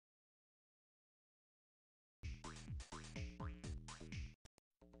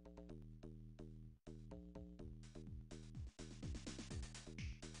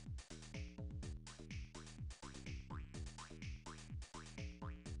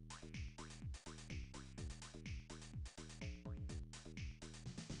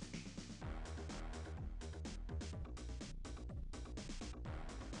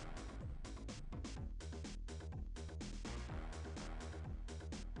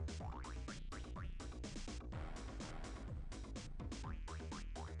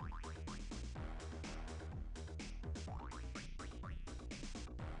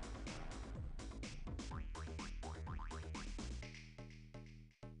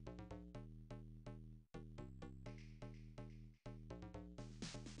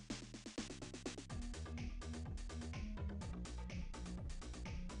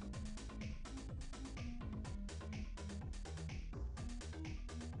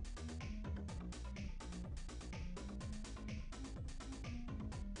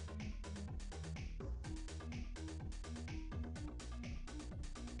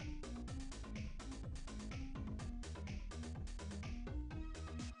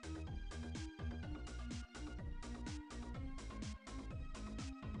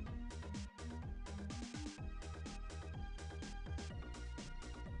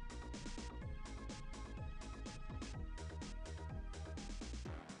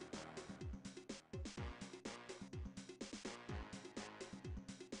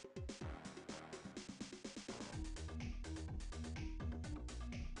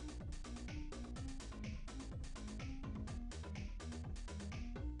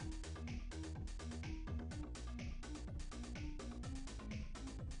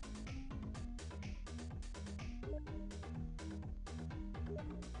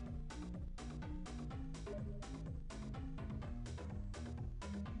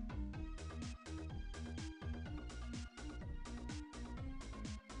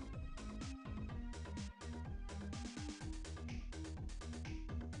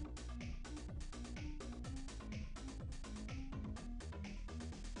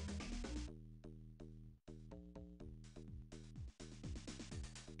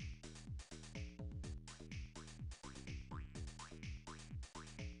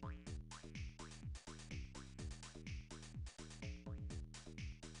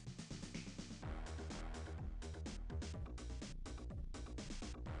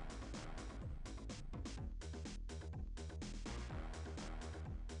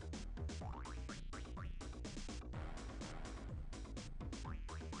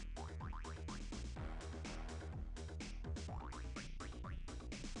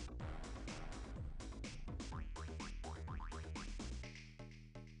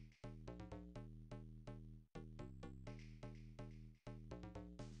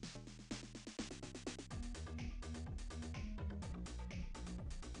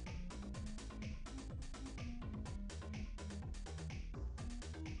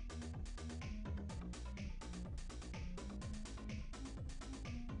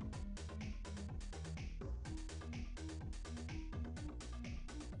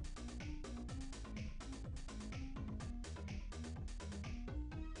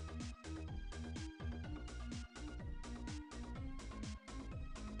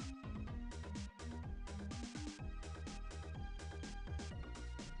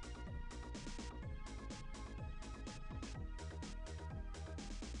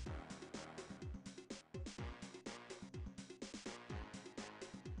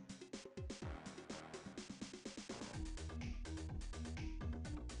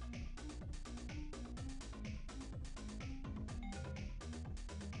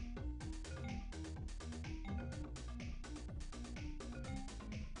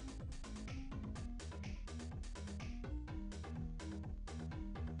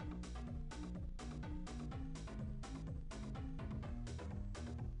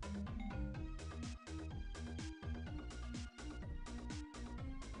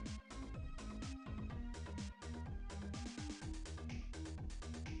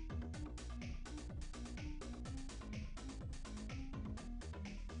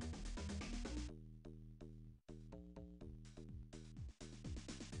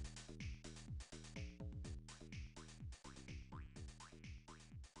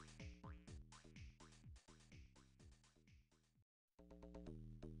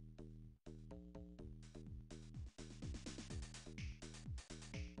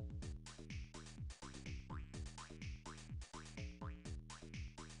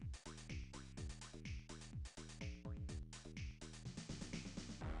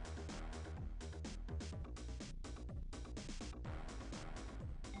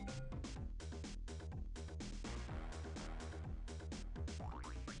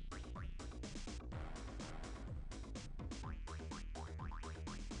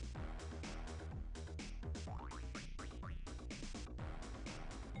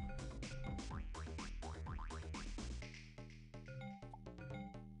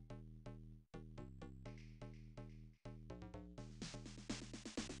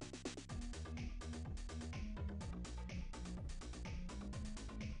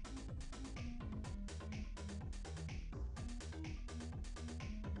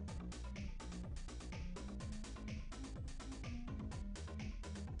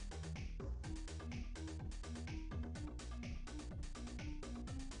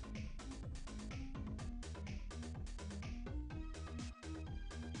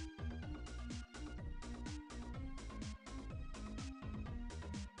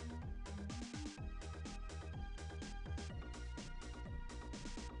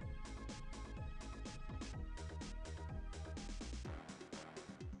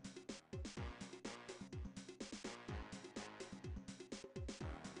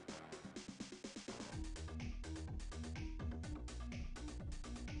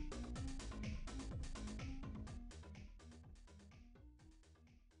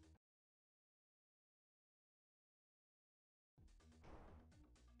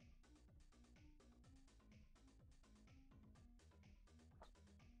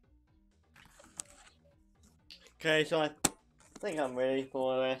Okay, so I think I'm ready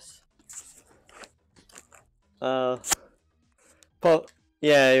for this. But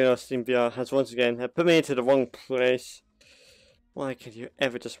yeah, you know, Steam VR has once again put me into the wrong place. Why can't you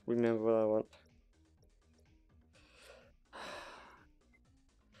ever just remember what I want?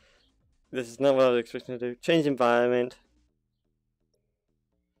 This is not what I was expecting to do. Change environment.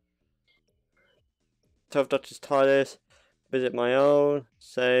 12 Duchess TARDIS. Visit my own.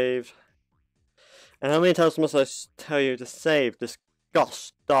 Save. And how many times must I tell you to save this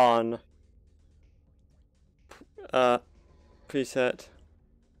gosh darn preset?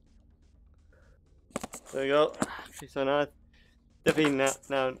 There we go. Okay, so now definitely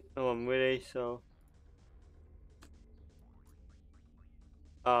now I'm ready, so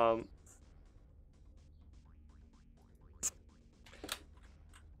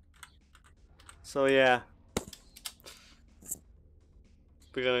so yeah,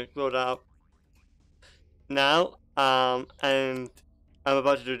 we're gonna load up now, and I'm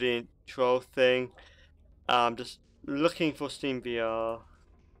about to do the intro thing. Just looking for Steam VR.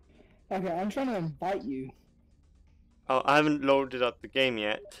 Okay, I'm trying to invite you. Oh, I haven't loaded up the game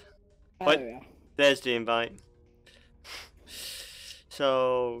yet, but yeah. There's the invite.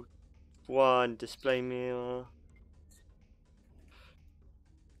 So, one display mirror.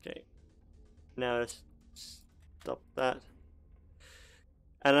 Okay, now let's stop that.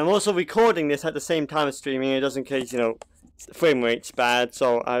 And I'm also recording this at the same time as streaming it, just in case, you know, the frame rate's bad,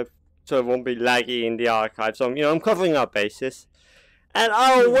 so it won't be laggy in the archive. So, you know, I'm covering our bases. And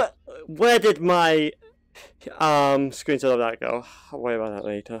oh, where did my screenshot of that go? I'll worry about that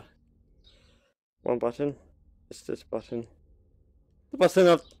later. One button. It's this button. The button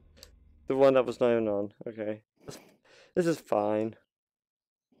of the one that was not even on. Okay, this is fine.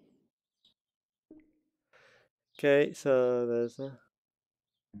 Okay, so there's a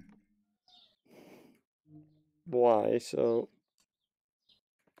Y. So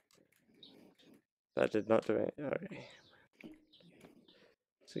that did not do it. Okay.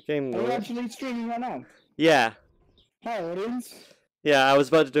 So game. Are you actually streaming right now? Yeah. Hi, audience. Yeah, I was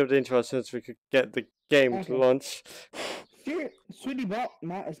about to do the intro as soon as we could get the game to launch. Sweetie Bot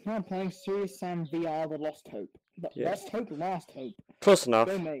Matt is now playing Serious Sam VR The Lost Hope. Lost Hope? Last Hope. Close enough.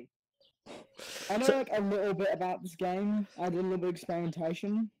 Go me. I know like a little bit about this game. I did a little bit of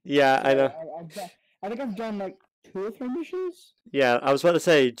experimentation. Yeah, I know. I think I've done like 2 or 3 missions. Yeah, I was about to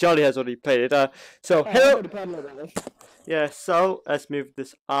say, Jolly has already played it. So, hello. I've already played a little bit of this. Yeah, so, let's move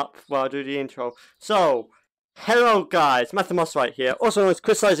this up while I do the intro. So, hello guys, Musselwhite here, also known as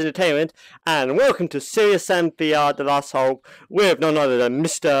Crystallized Entertainment, and welcome to Serious Sam VR The Last Hope with none other than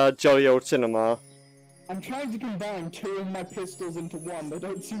Mr. JollyOldCinema. I'm trying to combine 2 of my pistols into one, they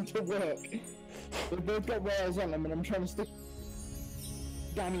don't seem to work. They've both got rails on them and I'm trying to stick...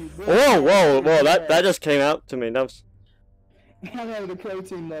 Whoa, that just came out to me, that was... I know, the Crow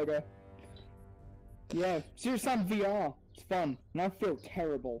Team logo. Yeah, Serious Sam VR, it's fun, and I feel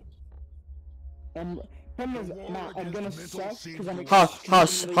terrible. Problem is, Matt, I'm gonna suck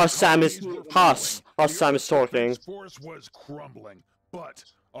because I'm Sam is talking. Force was crumbling, but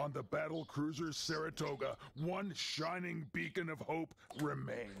on the battle cruiser Saratoga, one shining beacon of hope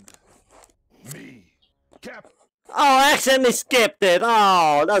remained. Me, Cap. Oh, I accidentally skipped it.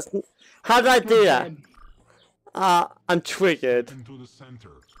 Oh, that's how did I do that? I'm triggered. Into the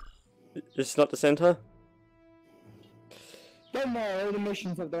center. It's not the center. Don't worry, all the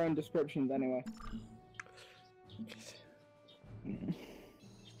missions have their own descriptions anyway.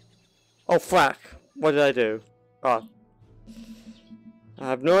 Oh, frack. What did I do? Oh. I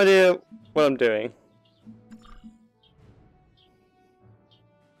have no idea what I'm doing.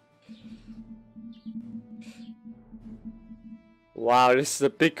 Wow, this is a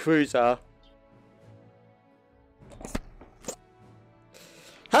big cruiser.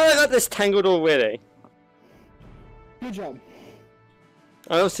 How have I got this tangled already? Good job.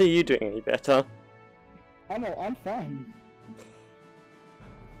 I don't see you doing any better. I know, I'm fine.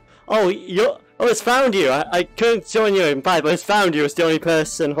 Oh, it's found you. I couldn't join you in fight, but it's found you as the only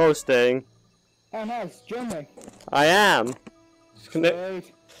person hosting. Oh, nice. Join me. I am.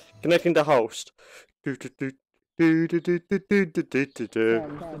 Connecting to host. Oh,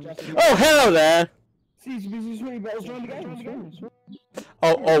 hello there.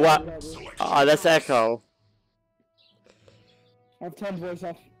 Oh, what? That's Echo. I've turned voice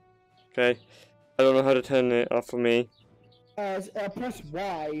off. Okay. I don't know how to turn it off for me. Press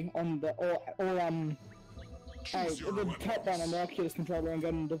Y on the the top button on the Oculus controller and go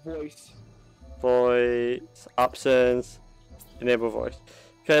into voice. Voice options, enable voice.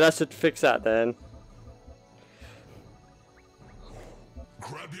 Okay, that should fix that then.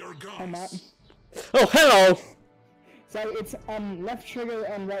 Grab your guns. Hey, Matt. Oh, hello. So it's left trigger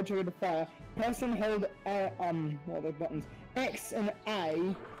and right trigger to fire. Person hold what are the buttons? X and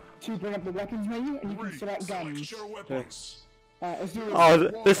A to bring up the weapons menu, and you can select guns. Let's do this. Oh,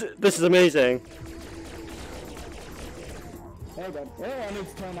 this is amazing. There we go. Oh, I need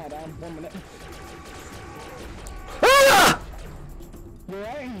to turn that down. 1 minute. Ah! You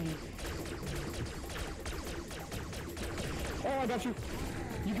right? Oh, I got you.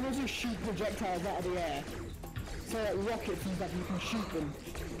 You can also shoot projectiles out of the air. So like rockets and stuff, you can shoot them.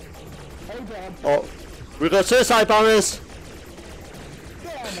 Oh god. Oh, we got suicide bombers.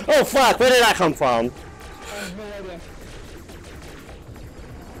 Damn. Oh fuck, where did that come from? I have no idea.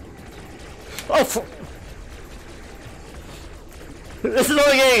 Oh this is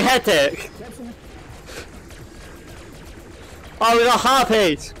all getting hectic. Oh, we got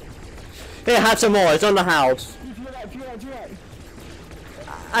harpies. Here, have some more. It's on the house. Right.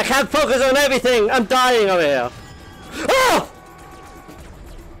 I can't focus on everything. I'm dying over here. Oh!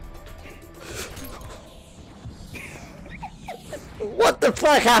 What the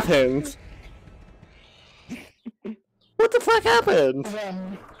fuck happened? What the fuck happened?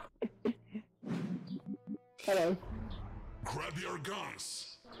 Hello. Grab your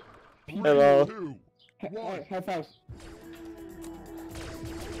guns. Hello. 2, 1. High five.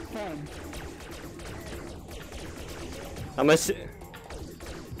 Fine. I'm a.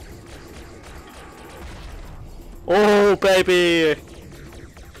 Oh baby!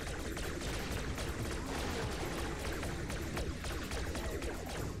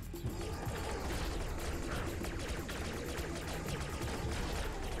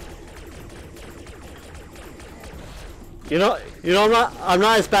 You know, I'm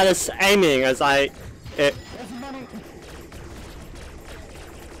not as bad as aiming as I. There's money.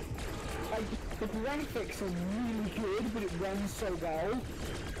 The graphics are really good, but it runs so well.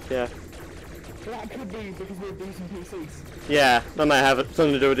 Yeah. That could be because we're decent PCs. Yeah, that might have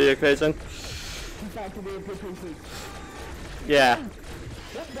something to do with the equation. In fact, we're a good PC. Yeah.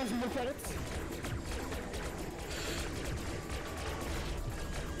 Yep, there's more credits.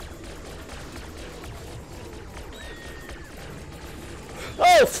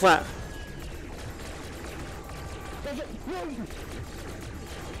 Oh fuck! There's it. Whoa.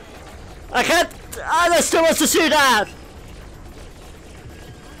 I can't. Ah, there's still wants to shoot at.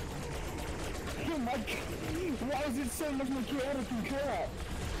 Oh my god. Why is it so much more chaotic and crap?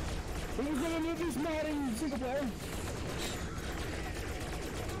 Are you gonna move this mod in single player?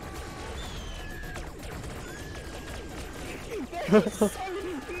 There's so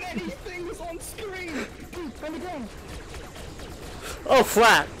many things on screen! Dude, on the ground! Oh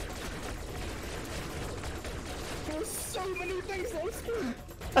fuck! There's so many things on screen!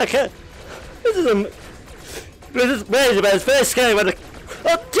 I can't. This is amazing, but it's very scary when the.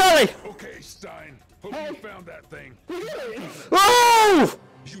 Oh, Jolly! Okay, Stein. Hope you found that thing. Oh!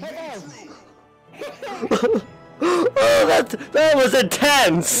 You made it through. Oh, that was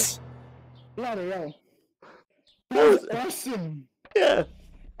intense. Bloody hell. That was awesome! Yeah.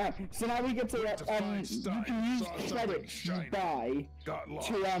 So now we get to, you can use credits you buy Got lost.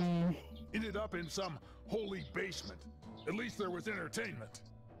 to, Ended up in some holy basement. At least there was entertainment.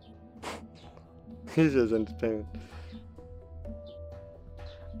 He's just entertainment.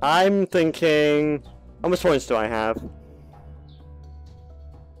 I'm thinking. How much points do I have?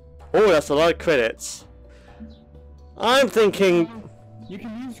 Oh, that's a lot of credits. I'm thinking. You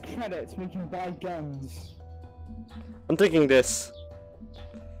can use credits when you can buy guns. I'm thinking this.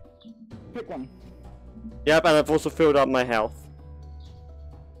 Pick one. Yep, and I've also filled up my health.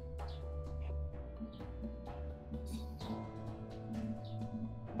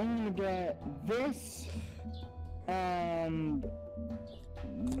 I'm gonna get this and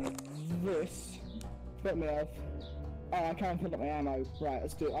this. Put me off. Oh, I can't fill up my ammo. Right,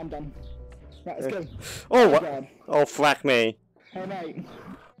 let's do it. I'm done. Right, let's go. Oh, what? God. Oh, frack me. Hey, mate.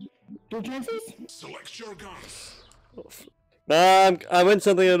 Good chances? Select your guns. I went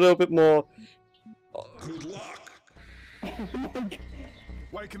something a little bit more. Good luck.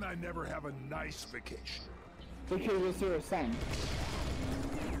 Why can I never have a nice vacation? Because it's your son.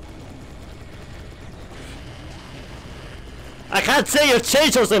 I can't see your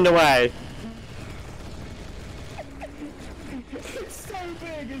chisels in the way. It's so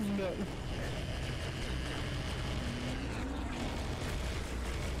big, isn't it?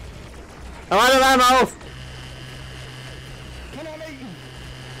 I'm out of ammo. Come on, mate.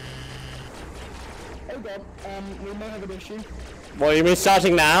 Oh god, we may have an issue. What, you mean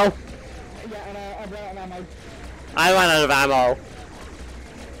starting now? Yeah, and I've run out of ammo. I ran out of ammo.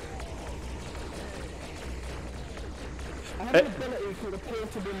 I have an ability called a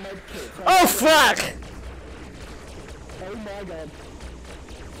portable med kit. So Oh, fuck! Oh my god.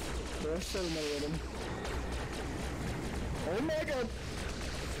 There are so many of them. Oh my god.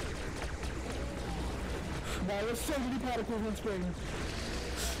 Wow, there's so many particles on screen.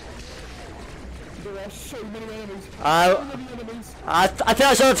 There are so many enemies. So many enemies. I think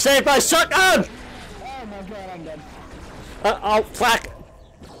I should have saved my shotgun! Oh my god, I'm dead. Oh, fuck.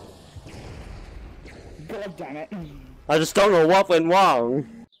 God damn it. I just don't know what went wrong.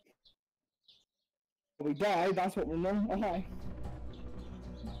 We died, that's what we're doing. Oh hi.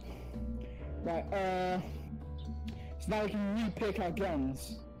 Right, so now we can re-pick our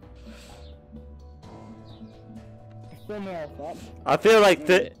guns. Fill me off up. I feel like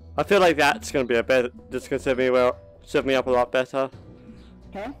that's gonna be a better. That's gonna serve me up a lot better.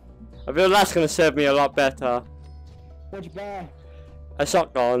 Huh? I feel that's gonna serve me a lot better. What'd you buy? A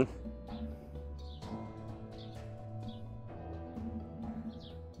shotgun.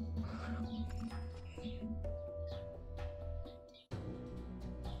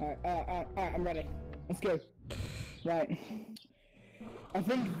 Alright, I'm ready. Let's go. Right. I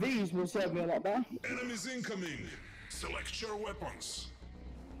think these will serve me a lot better. Enemies incoming. Select your weapons.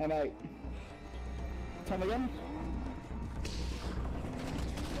 Hey mate. Tell me again.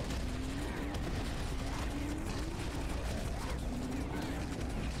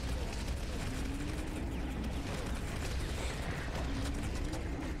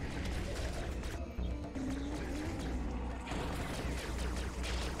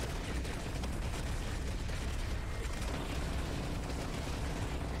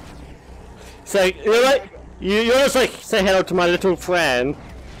 So you're like you're just like say hello to my little friend.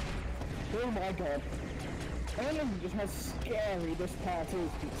 Oh my god. I don't know just how scary this part is,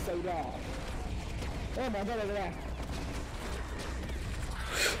 it's so dark. Oh my god, over there.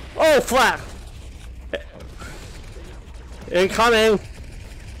 Oh fuck! Incoming!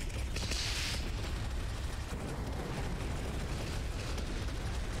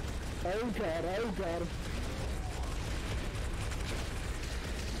 Oh god, oh god.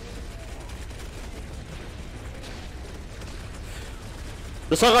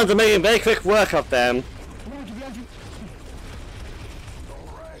 The shotguns are making very quick work of them.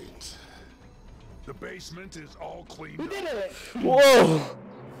 Alright. The basement is all cleaned We up. did it! Whoa!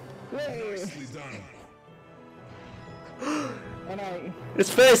 Nicely done. And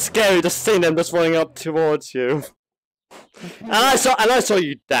It's very scary just seeing them just running up towards you. And I saw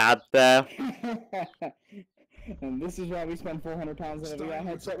you dad there. And this is why we spend £400 on a VR Stein was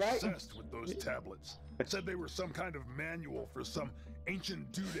headset, right? obsessed with those tablets. Said they were some kind of manual for some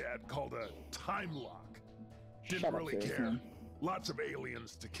ancient doodad called a time lock. Didn't Shut up, really seriously. care. Lots of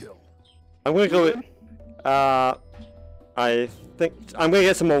aliens to kill. I'm gonna go with, I think I'm gonna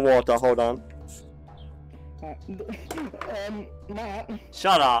get some more water, hold on. Matt,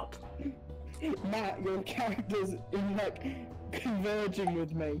 Shut up. your character's in like converging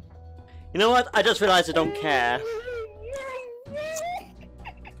with me. You know what? I just realized I don't care.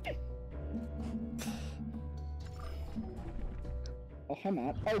 Oh, hi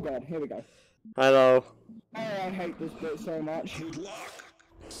Matt. Oh god, here we go. Hello. Oh, I hate this bit so much. Good luck.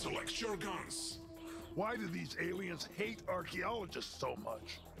 Select your guns. Why do these aliens hate archaeologists so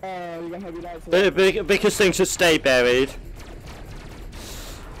much? You're gonna have your lights Because things should stay buried.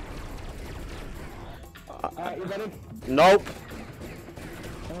 Alright, you ready? Nope.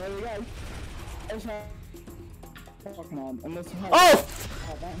 And there we go. Oh, come on. And listen how Oh!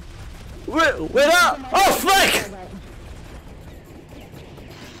 We're up! Oh, frick!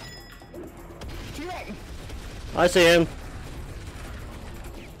 I see him.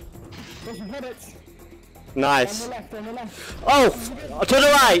 There's some bullets. Nice. On the left. Oh! To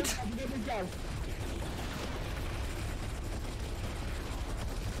the right!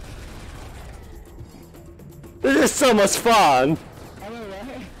 This is so much fun. I know,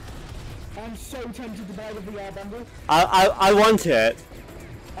 right? I'm so tempted to buy the VR bundle. I want it.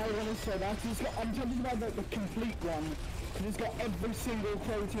 I want to say that. I'm tempted to buy the complete one. Because it's got every single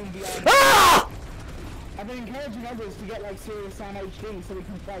protein VR. Ah! I've been encouraging others to get like Serious Sam HD so we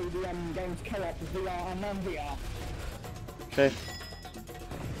can play the games co-op with VR and non-VR. Okay.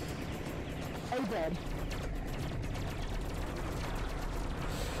 Oh god.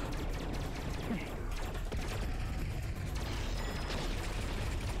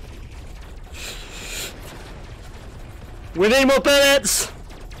 We need more bullets!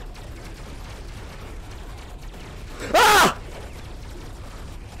 Ah!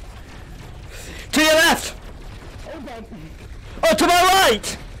 To your left! Oh god. Oh, to my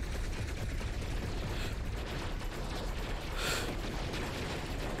right!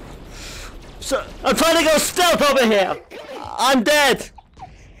 So, I'm trying to go stealth over here! I'm dead!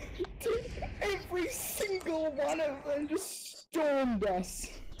 Every single single one of them just stormed us.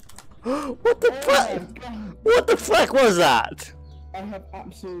 What the Oh fuck? my God. What the fuck was that? I have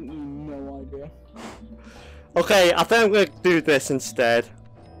absolutely no idea. Okay, I think I'm gonna do this instead.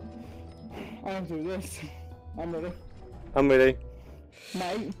 I'll do this. I'm ready. I'm ready.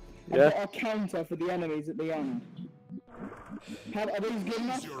 Mate, Yeah. I've got a counter for the enemies at the end. Are these good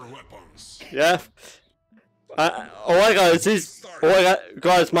enough? Your weapons. Yeah. All I got is these. All I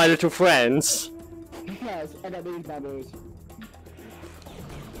got is my little friends. Yes, I got these bad boys.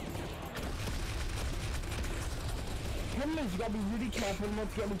 Problem is, you gotta be really careful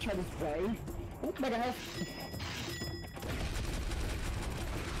not to get each other's way. Oh, mega health.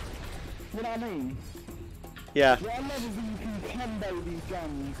 You know what I mean? Yeah. What I love is that you can combo these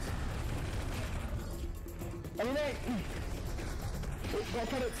guns. I mean, hey. Oh, got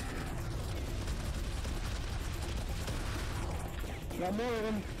credits. Got more of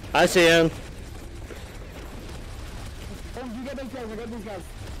them. I see him. Oh, you get those guys, I got these guys.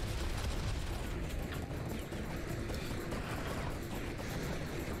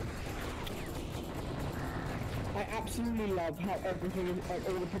 I absolutely love how everything is, like,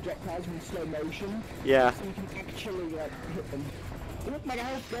 all the projectiles are in slow motion. Yeah. So you can actually, like, hit them. Oh, mega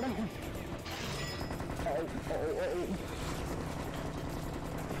health, get him! Uh-oh.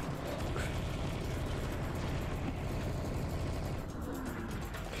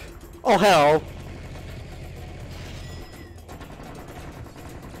 Oh hell.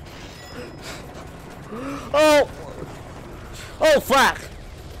 Oh. Oh fuck.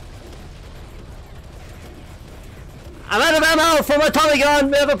 I'm out of ammo for my Tommy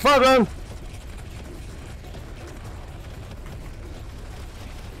gun. We have a problem.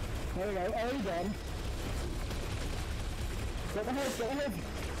 There we go, oh, he's done. Get the health,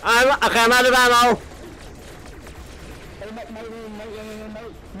 I'm out of ammo. Hey,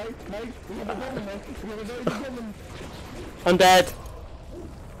 mate, we have a problem, mate. We have a very big problem. I'm dead.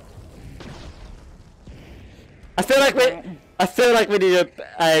 I feel like we need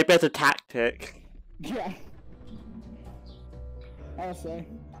a better tactic. Yeah. I'll say.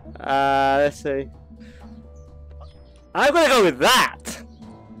 Let's see. I'm gonna go with that.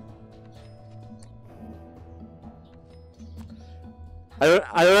 I don't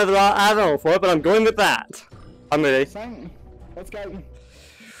have a lot of ammo for it, but I'm going with that. I'm ready. Sang. Let's go.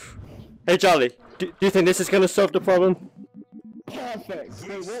 Hey Jolly, do you think this is gonna solve the problem? Perfect.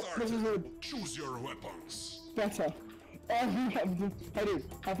 Wait, what? This is a Choose your weapons. better. Oh, I do.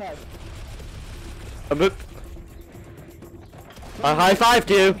 High five. I high-fived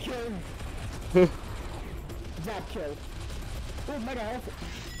you. Kill. Zap kill. Oh, mega health.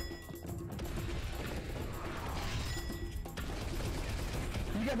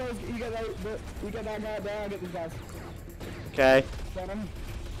 You get those, you get that guy there, I get these guys. Okay. Got him.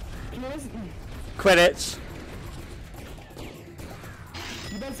 Close. Credits.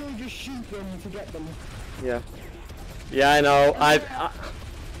 You basically just shoot them to get them. Yeah. Yeah, I know.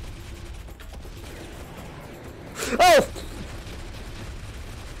 Oh!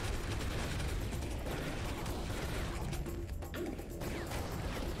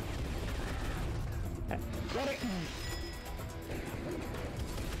 Got it.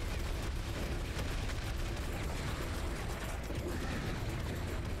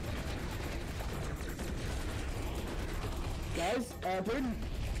 Guys, dude.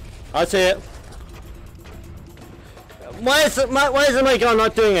 I see it. Why is my gun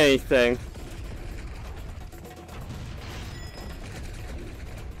not doing anything?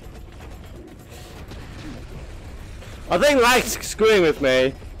 I think Mike's screwing with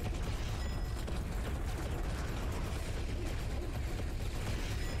me.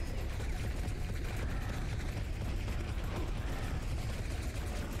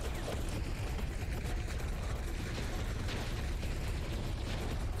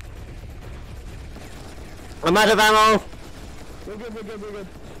 I'm out of ammo. We're good.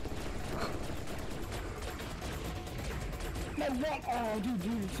 No, what? Oh,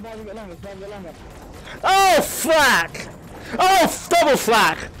 dude, survive a bit longer. Oh, flak! Oh, double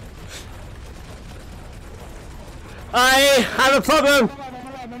flak! I have a problem!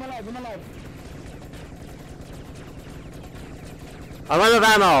 I'm alive. I'm out of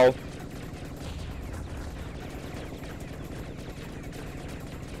ammo.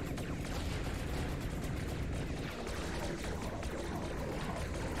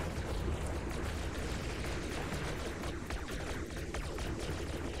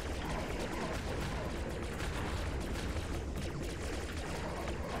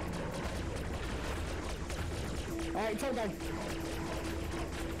 Alright, take that.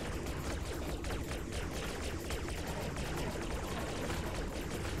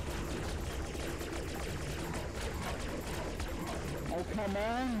 Come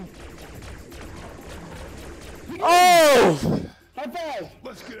on. Oh! High five.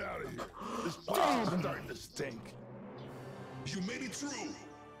 Let's get out of here. This place is starting to stink. You made it through.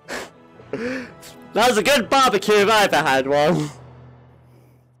 That was a good barbecue if I ever had one.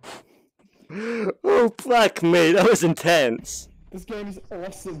 Oh, fuck me, that was intense. This game is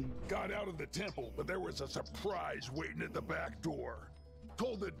awesome. Got out of the temple, but there was a surprise waiting at the back door.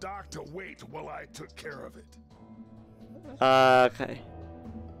 Told the doc to wait while I took care of it. Okay.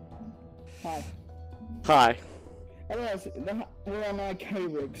 Hi. Hi. I realize we're on our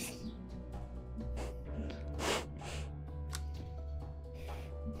K-rigs.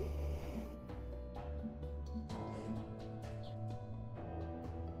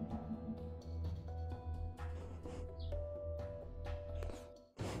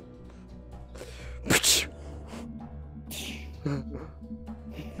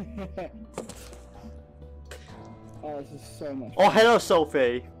 Oh, this is so much Oh, fun. hello,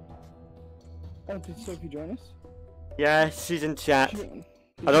 Sophie. Oh, did Sophie join us? Yeah, she's in chat. Did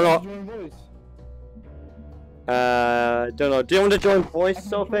I don't know. you join voice? Don't know. Do you want to join voice,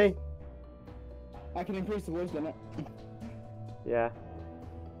 Sophie? I can increase the voice limit. Yeah.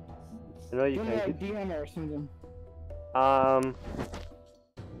 I know you Do you can. want to DM her or something?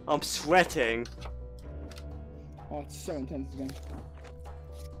 I'm sweating. Oh, it's so intense again.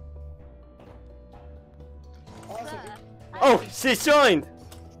 Oh, she's joined!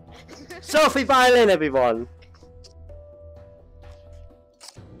 Sophie Violin, everyone!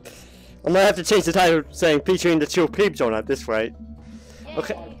 I might have to change the title saying featuring the chill Peep zone at this rate.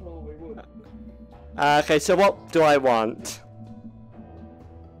 Okay. I probably would. Okay, so what do I want?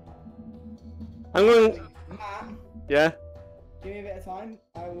 I'm going. Matt, Yeah? give me a bit of time.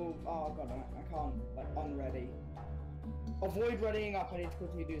 I will. Oh god, I can't. Like, unready. Avoid readying up. I need to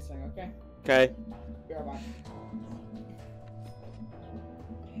quickly do something, okay? Okay. Be right back.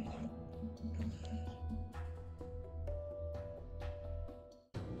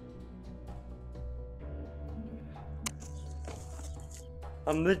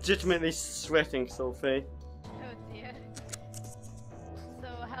 I'm legitimately sweating, Sophie. Oh dear. So,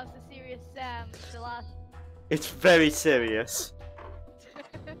 how's the serious the last? It's very serious.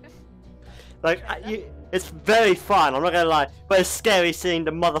 Like, it's very fun, I'm not gonna lie, but it's scary seeing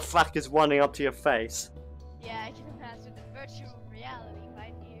the motherfuckers running up to your face. Yeah, I can imagine the virtual reality,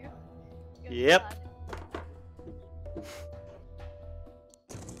 mind you. Good Yep. God.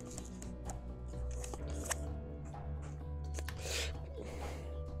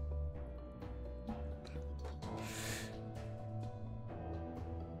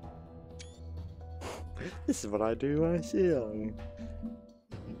 This is what I do when I see you.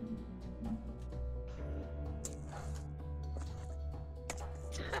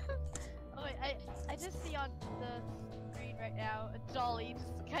 Oh, I just see on the screen right now a Jolly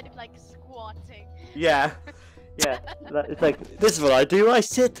just kind of like squatting. Yeah. Yeah. It's like, this is what I do, I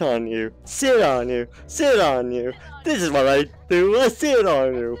sit on you. Sit on you. Sit on you. This is what I do, I sit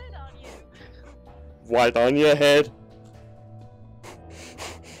on you. Sit on you. Right on your head.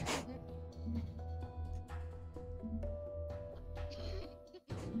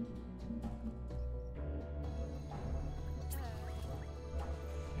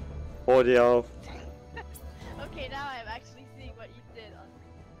 Audio. Okay, now I'm actually seeing what you did on.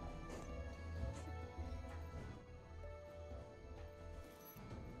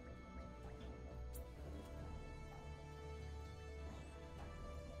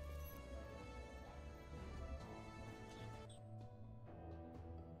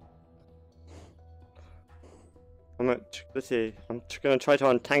 Let's see. I'm gonna try to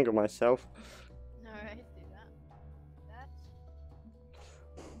untangle myself. Alright, do that. That.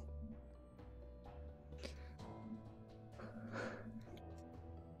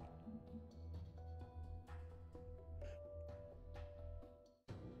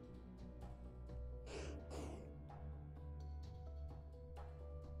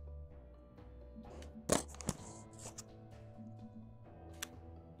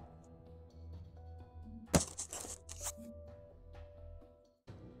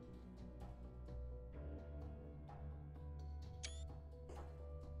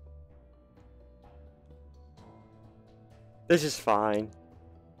 This is fine.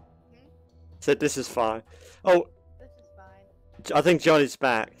 Hmm? Said this is fine. Oh, This is fine. I think Johnny's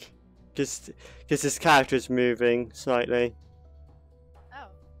back. Because his character is moving slightly. Oh,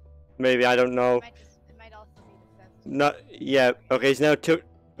 Maybe, I don't know. it might also be the sense. No, yeah, okay, he's now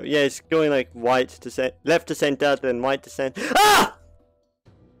yeah, it's going like white to left to center, then white to center. Ah!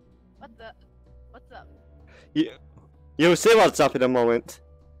 What's up? You'll see what's up in a moment.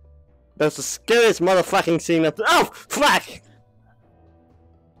 That's the scariest motherfucking scene of oh, fuck!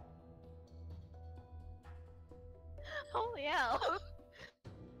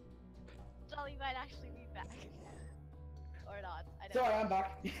 know. Sorry, I'm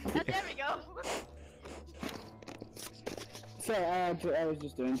back. Oh, there we go. Sorry, I was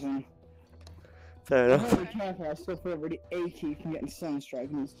just doing something. Fair I'm enough. really careful, I still feel really achy from getting sunstrike,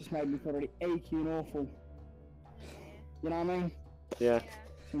 and it's just made me feel really achy and awful. You know what I mean? Yeah.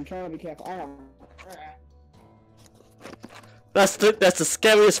 So I'm trying to be careful. That's the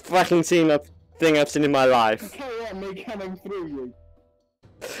scariest fucking thing I've seen in my life. Carry on me coming through you.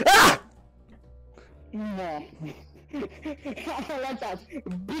 Ah! No. I like that.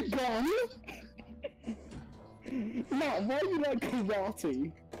 Big gun. Matt, why do you like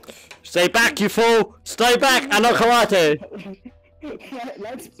karate? Stay back, you fool! Stay back! I know karate!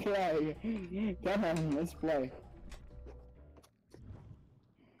 Let's play. Come on, let's play.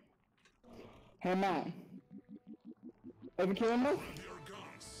 Hey Matt. Overkill ammo?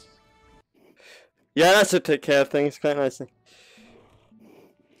 Yeah, that should take care of things quite nicely.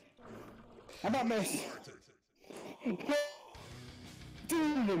 How about this?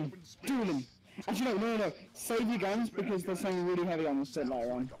 Doom them! Doom them! Actually, no. Save your guns because there's something really heavy on the set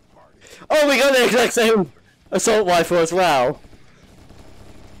later on. Oh, we got the exact same assault rifle as well.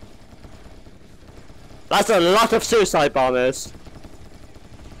 That's a lot of suicide bombers.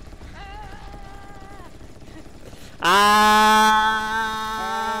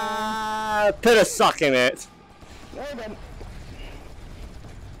 Put a sock in it. Hold on.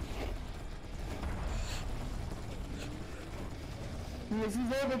 This is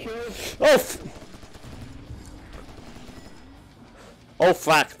overkill. Oh! Oh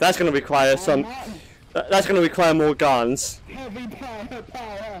fuck! That's gonna require some. That's gonna require more guns. Heavy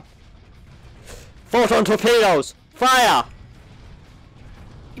power. Photon torpedoes! Fire!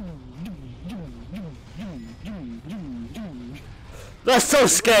 That's so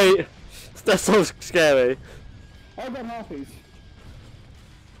scary! That's so scary. I got halfies.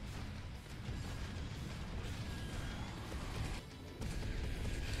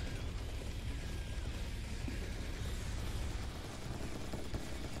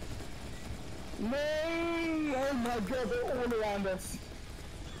 No! Oh my god, they're all around us.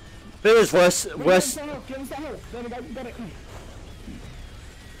 It is worse. Give us that hole. There we go, got it.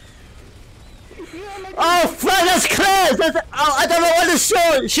 Yeah, Oh fuck! That's clear. That's, oh, I don't know what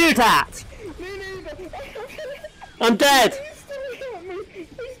to shoot at. me neither. I'm dead. Please don't hurt me.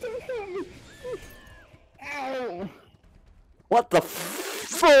 Please don't hurt me. Ow. What the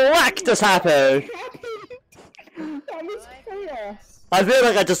fuck just happened? That was chaos. I feel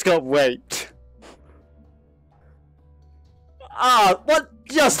like I just got raped. Ah, what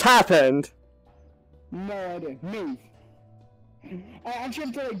just happened? No idea. Move. I actually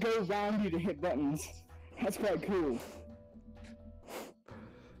have to like, go around you to hit buttons. That's quite cool.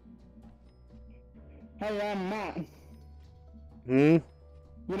 Hey, I'm Matt. Hmm?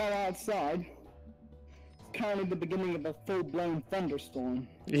 You know, outside, it's currently the beginning of a full-blown thunderstorm.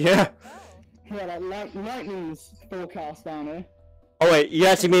 Yeah. Yeah, like lightning's forecast down here. Oh wait, you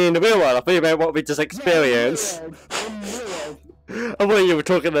actually mean in the real world? I thought you meant what we just experienced. Yeah, in the world. I thought you were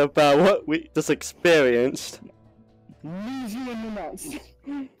talking about what we just experienced. Knees you in the nuts.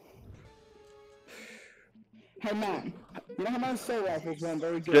 Hey man, you know how my assault rifles weren't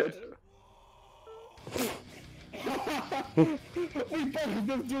very good? We both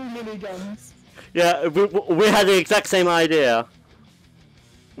just do miniguns. Yeah, we had the exact same idea.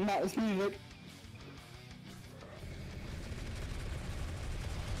 Matt, it's music.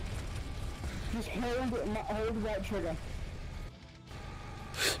 Just hold the right trigger.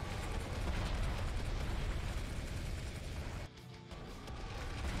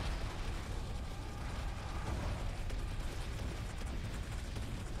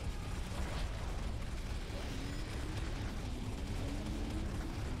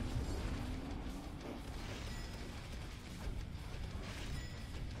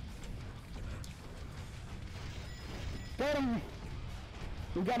 Got him!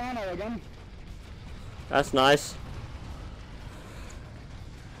 We got ammo again. That's nice.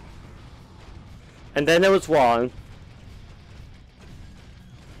 And then there was one.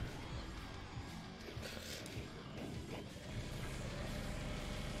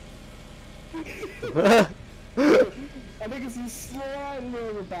 I think it's a slightly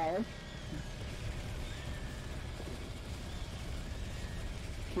overpowered.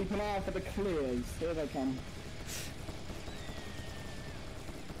 Keep an eye out for the clears. Here they come.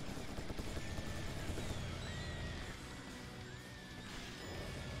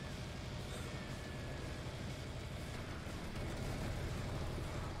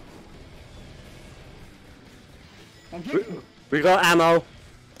 Thank you. We got ammo.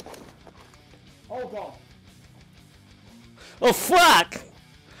 Oh god. Oh fuck!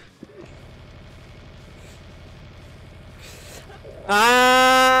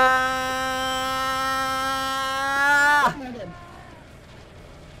 Ah! Oh my god.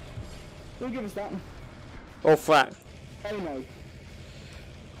 Don't give us that. Oh fuck. Oh no.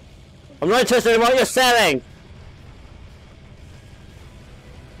 I'm not interested in what you're selling!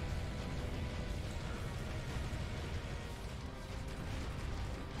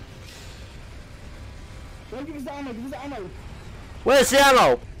 Don't give us the ammo, give us the ammo. Where's the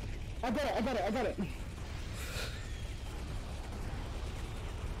ammo? I got it, I got it, I got it.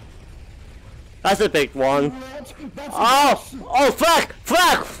 That's a big one. What? That's Oh! Oh fuck!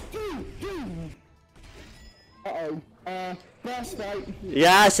 Fuck! Uh-oh. Boss fight.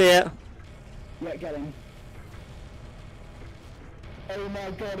 Yeah, I see it. Yeah, get him. Oh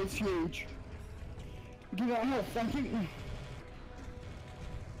my god, it's huge. Give that health, thank you.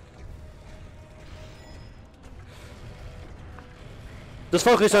 Just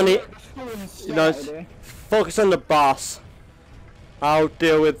focus on the, you know, focus on the boss. I'll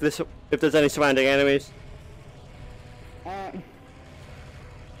deal with this if there's any surrounding enemies.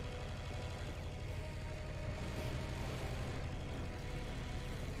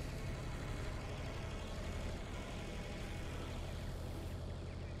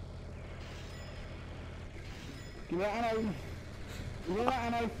 Give me that ammo. Give me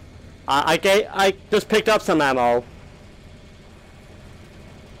that ammo. I just picked up some ammo.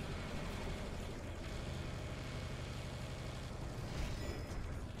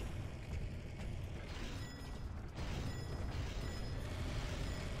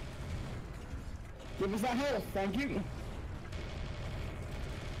 Give us that health, thank you.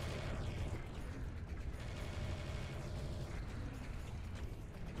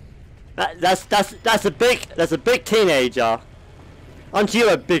 That's a big teenager. Aren't you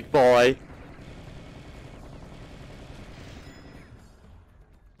a big boy?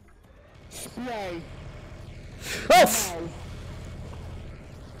 Spray. Oh! Wow.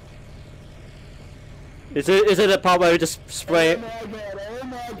 Is it a part where we just spray Oh it? my god, oh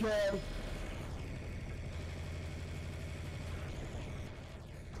my god.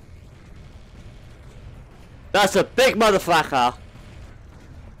 That's a big motherfucker.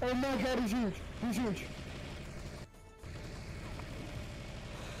 Oh my god, he's huge. He's huge.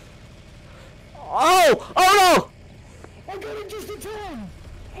 Oh! Oh no! I got him just in time.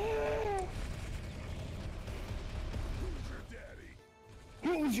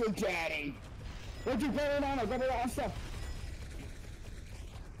 Who's your daddy? What'd you put it on? I got it on stuff.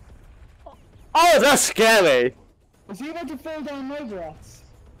 Oh, that's scary. Is he about to fall down over us?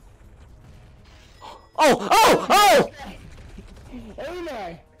 Oh! Oh! Oh! Oh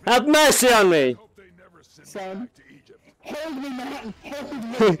my! Have mercy on me! Hope they never send me Son. back to Egypt. Hold me, man! Hold me!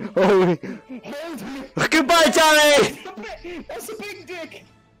 Oh, Hold me! goodbye, Johnny! That's a big dick!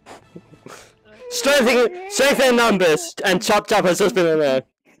 Strength in numbers, and Chop Chop has just been in there.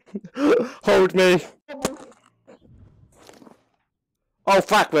 Hold me. Oh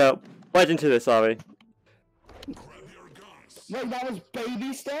fuck, we're right into this, are we? Wait, that was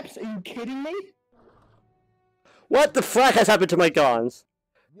baby steps? Are you kidding me? What the fuck has happened to my guns?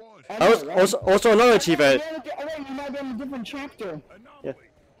 What? I I know, was right? also another achievement. Oh wait, you might be on a different chapter. Yeah.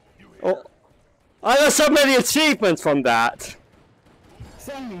 Oh, I got so many achievements from that.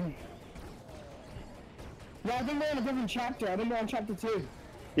 Send me. Yeah, I think we're on a different chapter. I think we're on chapter 2.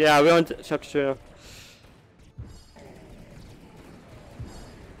 Yeah, we're on to chapter 2 now.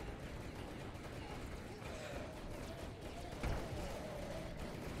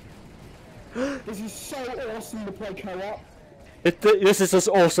 This is so awesome to play co-op. This is just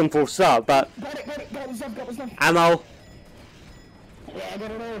awesome full stop, but Got it, got the stuff, got the stuff. ammo. Yeah, I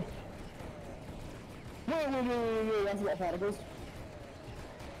got it all. Whoa, that's a lot of particles.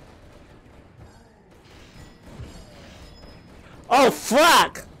 Oh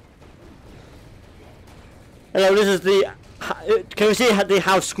fuck! Hello, this is the. Can we see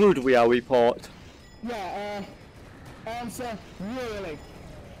how screwed we are report? Yeah, answer, really.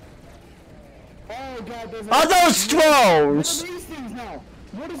 Oh god, there's a... Are those What drones? are these things now?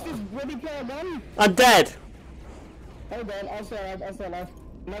 What is this? What do you play again? I'm dead. Hold on, I'll stay alive.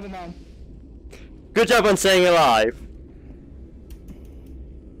 Never mind. Good job on staying alive.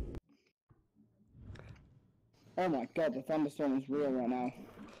 Oh my god, the thunderstorm is real right now.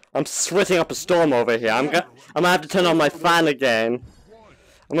 I'm sweating up a storm over here. I'm gonna have to turn on my fan again.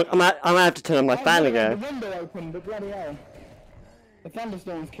 I'm gonna have to turn on my fan The again. window opened, but bloody hell. The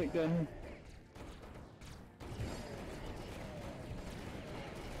thunderstorm's kicked in.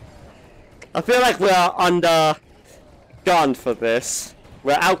 I feel like we're undergunned for this.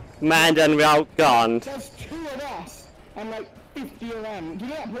 We're outmanned and we're outgunned. There's 2 of us, and like 50 of them. Give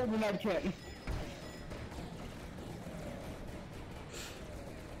me that purple med kit.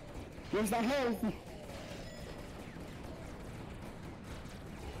 Where's that health?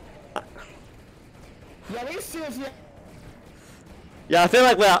 Yeah, we seriously. Yeah, I feel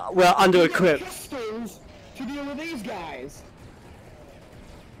like we're under equipped. Pistols to deal with these guys.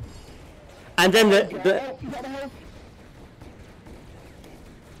 And then the Oh, you got the health?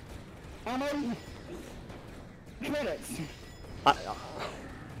 Ammo. Credits.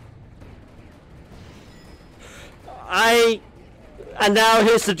 And now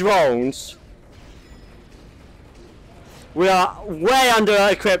here's the drones. We are way under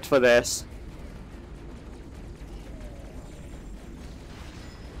equipped for this.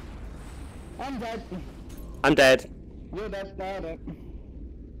 I'm dead. I'm dead. You're dead. No, dead.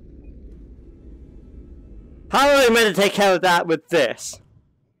 How are we meant to take care of that with this?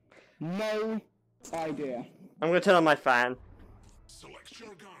 No idea. I'm gonna turn on my fan.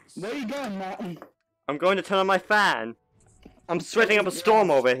 Where you going, Matt? I'm going to turn on my fan. I'm sweating up a storm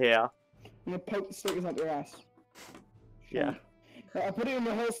over here. I'm gonna poke the stickers up your ass. Yeah. I'll put it in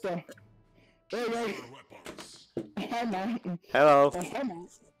the holster. There you go. Hi, Matt. Hello. Oh, hi, Matt.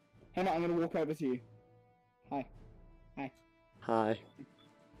 Hey, Matt, I'm gonna walk over to you. Hi. Hi. Hi.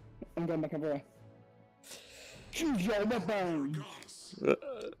 I'm going back over here. Choose your weapon.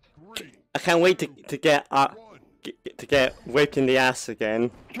 I can't wait to get whipped in the ass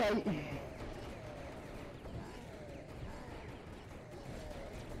again. Okay.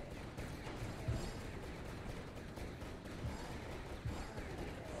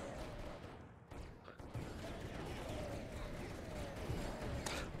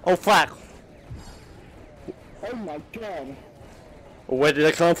 Oh fuck! Oh my god. Where did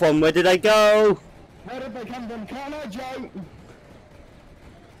I come from? Where did I go? Where did they come from? Can't I, Joe?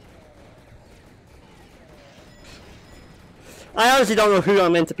 I honestly don't know who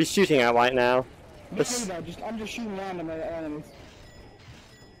I'm meant to be shooting at right now. Me neither, I'm just shooting random enemies.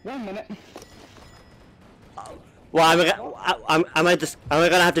 1 minute. Well, am I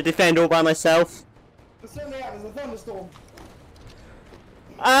gonna have to defend all by myself? Send me out, there's a thunderstorm.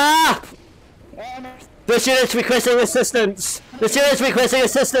 Ah! No. The shooter's requesting assistance! The shooter's requesting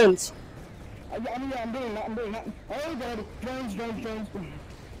assistance! I'm doing that. Oh god, drones.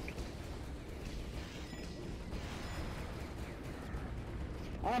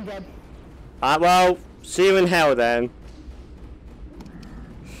 I'm dead. Well, see you in hell then.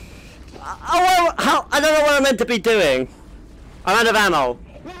 I don't know what I'm meant to be doing. I'm out of ammo.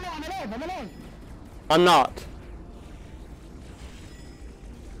 No, I'm alive. I'm not.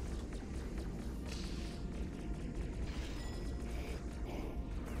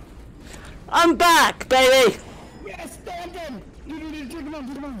 I'm back, baby! Yes, I'm dead. Take him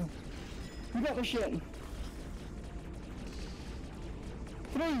on. You got the shit.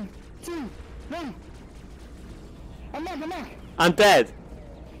 3, 2, 1. I'm back. I'm dead.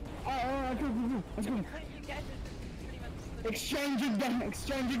 Cool. Let's go. You guys are pretty much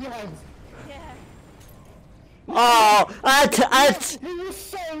Exchanging lives. yeah. Oh, We were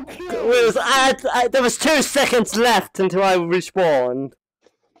so close. there was 2 seconds left until I respawned.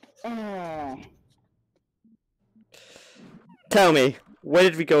 Tell me, where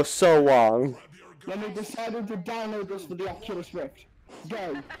did we go so wrong? When we decided to download this for the Oculus Rift.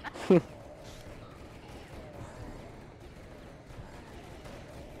 Go.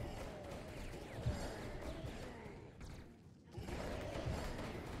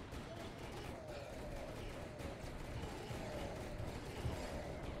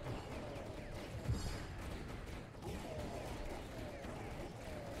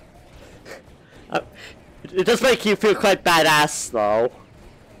 It does make you feel quite badass, though.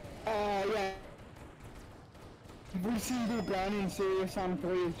 Yeah. Every single gun in Serious Sam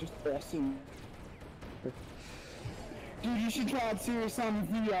 3 is just awesome. Dude, you should try out Serious Sam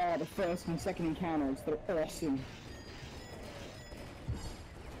VR, the first and second encounters. They're awesome.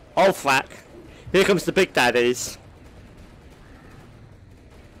 Oh fuck. Here comes the big daddies.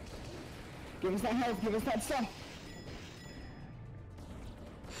 Give us that health, give us that stuff.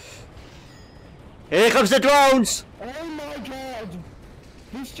 Here comes the drones! Oh my god!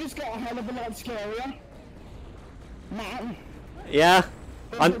 This just got a hell of a lot scarier. Man. Yeah?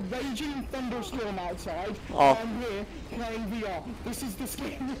 There's a raging thunderstorm outside, Oh. and I'm here playing VR. This is the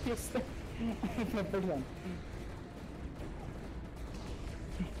scariest thing I've ever done.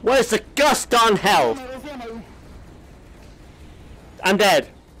 Where's the gust on health? I'm dead.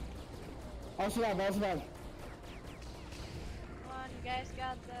 I'll survive. Come on, you guys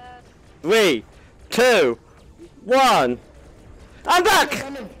got that. 3, 2, 1. I'm back!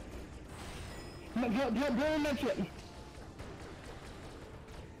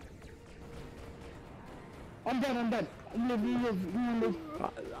 I'm dead. Live.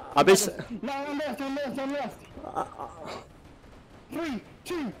 I'll be. No, I'm left. 3,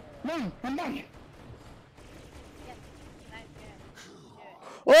 2, 1, I'm back. Yes. Nice,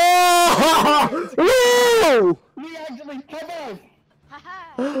 good. Oh! Woo! We actually covered.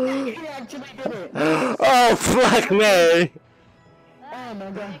 Haha! We actually did it. Oh, fuck me! Oh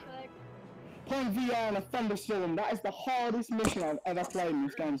my god. Playing VR in a thunderstorm, that is the hardest mission I've ever played in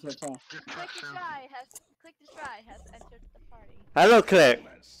this game so far. Click to try has entered the party. Hello, Click.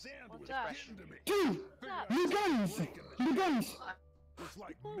 What's up? Dude! New guns! New guns!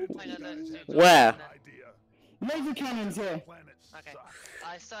 Where? Laser cannons here. Okay.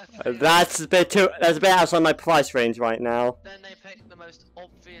 I suck. That's a bit too. That's a bit outside my price range right now. Then they picked the most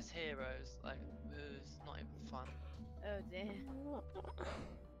obvious heroes. Like, it's not even fun. Oh dear.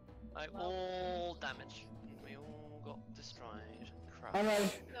 Like, all damage. We all got destroyed. Crap.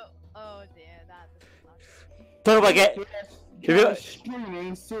 Alright. No. Oh dear, that doesn't look. Talk about get.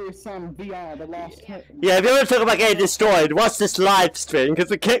 Streaming Serious Sam VR the last hit. Yeah, if you want to talk about getting destroyed, watch this live stream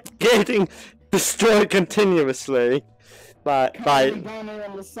because it kept getting destroyed continuously. By Down there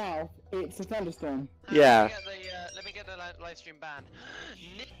on the south, it's a thunderstorm. yeah. Let me get the live stream banned.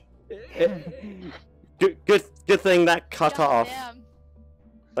 Good thing that cut off. Damn.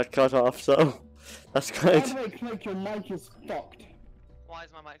 That cut off. So that's By great. the way, Click, your mic is fucked. Why is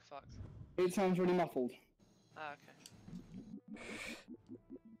my mic fucked? It sounds really muffled. Oh, okay.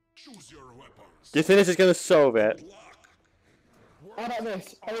 Choose your weapons. Do you think this is gonna solve it? How about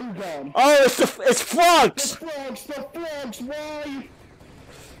this? Oh god. Oh, it's frogs. The frogs, why?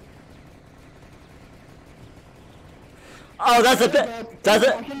 Oh, that's a bit. That's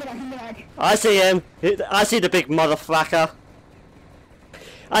it. In the back. I see him. I see the big motherfucker.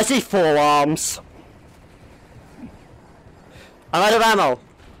 I see forearms. I'm out of ammo.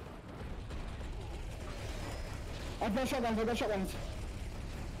 I've got shotguns.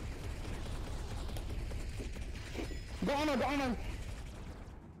 Got ammo.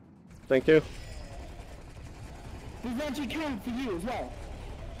 Thank you. Does that actually count for you as well?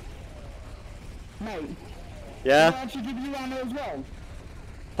 Mate. Did Yeah. that actually give you ammo as well?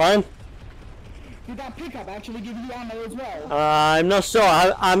 Fine. Did that pickup actually give you ammo as well? I'm not sure.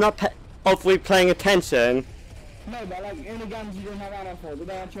 I'm not hopefully paying attention. No, but like any guns you didn't have ammo for, did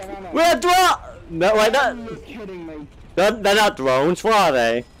they actually have ammo? We're no, wait, You're kidding me. they're not drones. What are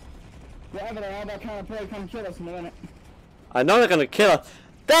they? Whatever they are, they'll kind of probably come kill us in a minute. I know they're gonna kill us.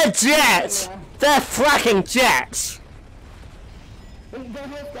 They're jets. They're fracking jets. Go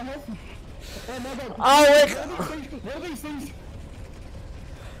health. Oh my god. Oh, What are these things?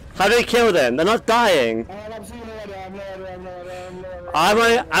 how do we kill them? They're not dying. I've seen already, I'm low. I'm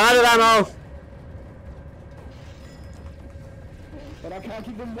out of ammo. But I can't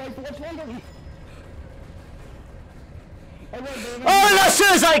keep them away for much longer. Oh, that's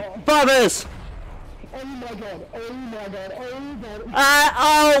suicide bombers. Oh my god.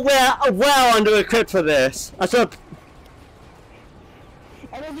 Oh, we're well under equipped for this. I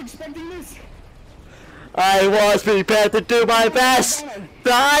was expecting this. I was prepared to do my best.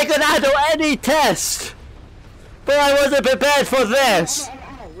 That I could handle any test. But I wasn't prepared for this.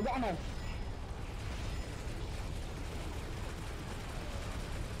 We got ammo.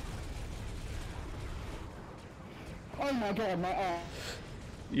 Oh my god, my arm.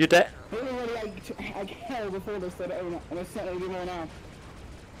 You dead? They were already like hell before this, so and they're certainly do more now.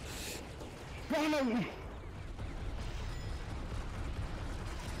 Got ammo.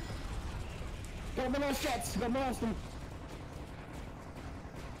 Got the last shots, got the last one.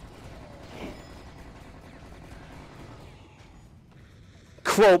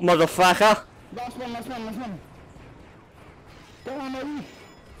 Quote, motherfucker. Last one. Got ammo.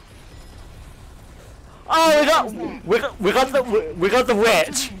 Oh, we got the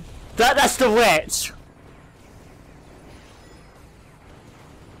witch. That's the witch.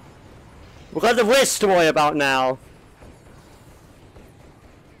 We got the witch to worry about now.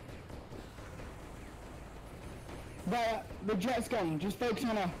 The jet's gone, just focus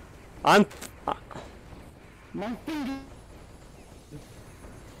on her. My finger.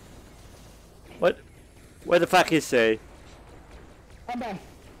 What? Where the fuck is she? I'm back.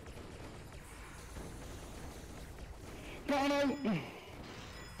 Got her.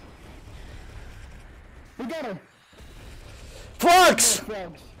 We got her. Frogs!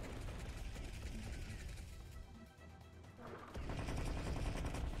 Frogs.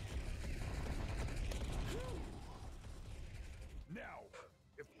 Now,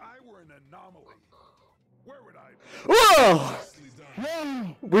 if I were an anomaly, where would I be? Whoa!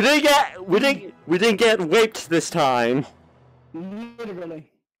 Run! We didn't get raped this time.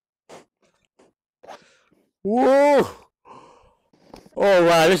 Literally. Whoa! Oh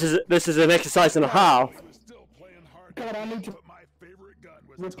wow, this is an exercise and a half. God, I need to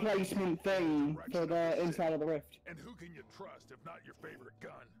replacement thing for the inside of the rift. And who can you trust if not your favorite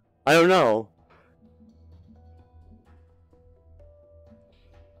gun? I don't know.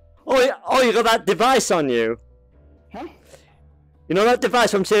 Oh, you got that device on you. Huh? You know that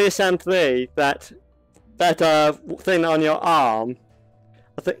device from Serious Sam 3? That thing on your arm?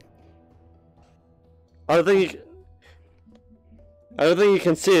 I don't think you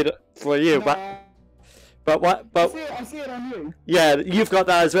can see it for you, Nah. but I see it on you. yeah, you've got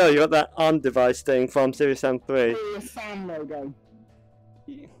that as well. You got that arm device thing from Serious Sam 3. The Sam logo.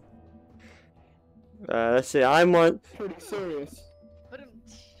 Let's see. I'm one. Pretty serious.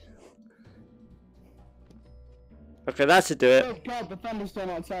 Okay, that should do it. Oh god, the thunderstorm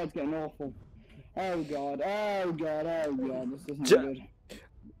outside's getting awful. Oh god, oh god, oh god, this isn't good.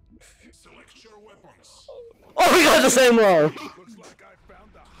 Select your weapons. Oh, we got the same one. Looks like I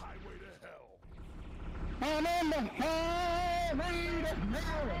found the highway to hell. I'm on the highway to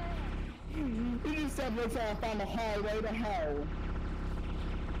hell. You just said looks like I found the highway to hell.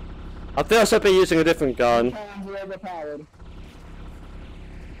 I think I should be using a different gun. Cans are overpowered.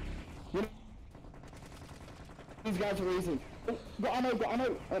 These guys are easy. Oh, got ammo.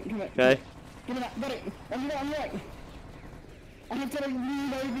 Come here. Okay. Give me that, got it. On your right. I have to like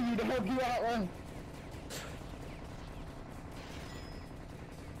lean over you to help you out, right?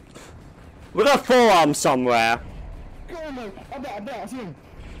 We got forearms somewhere. Go on, mate. I bet, I see him.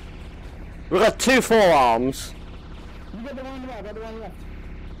 We got 2 forearms. You got the one on the right, I got the one on the left.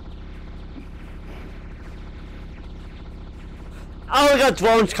 Oh, we got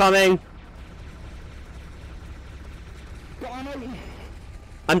drones coming. Got ammo.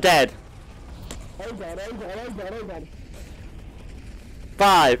 I'm dead. Oh god, oh god, oh god, oh god.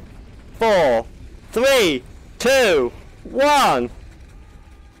 5, 4, 3, 2, 1.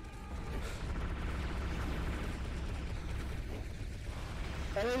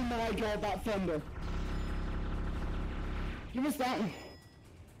 Oh my god, that thunder. Give us that.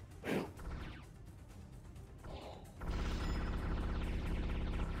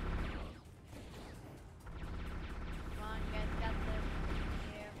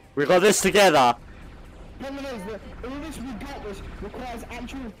 We got this together. Problem is that all this we got this requires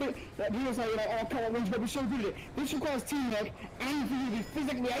actual fit. That people say, like, oh, come on, Wings, but we're so good at it. This requires teamwork and for you to be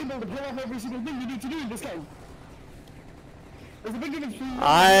physically able to pull off every single thing you need to do in this game. There's a big difference between...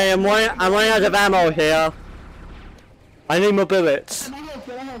 I'm running out of ammo here. I need more bullets. I'm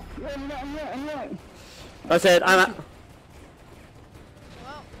right. That's it. I'm at.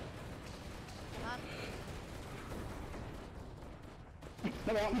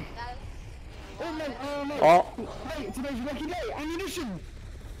 No, no. Oh no, oh no. Oh. Hey, today's your lucky day. Ammunition.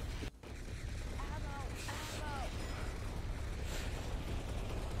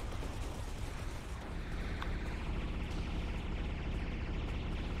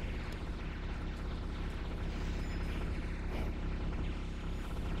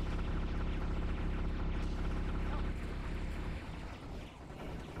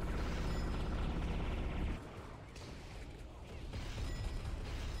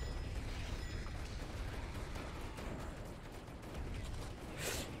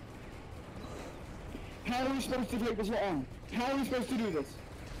 How are we supposed to take this on? How are we supposed to do this?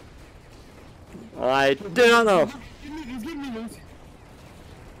 I do not know. Give me these, give me these.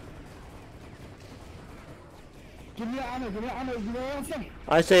 Give me that ammo, give me that ammo, give me that ammo.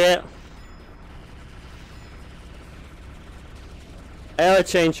 I see it. Air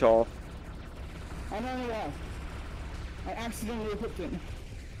chainsaw. I don't know why. I accidentally equipped it.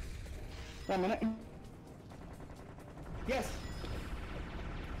 1 minute. Yes.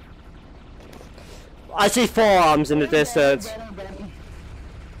 I see forearms in the distance.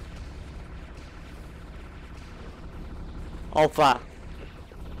 Oh fuck.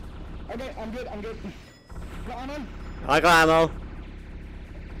 Okay, I'm good, Got ammo? I got ammo.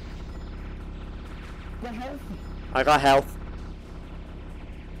 Got health? I got health.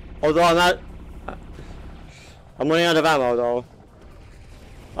 Although I'm running out of ammo though.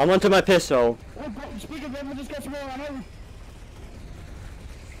 I'm onto my pistol. Oh god, speak of them, just got some more ammo.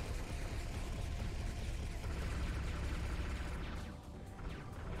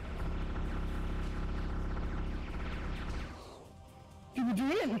 Did we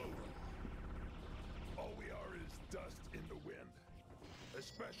do it? All we are is dust in the wind.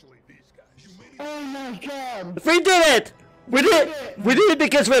 Especially these guys. Oh my god! We did it! We did it! We did it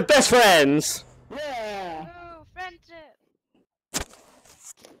because we're best friends! Yeah! Oh, friendship!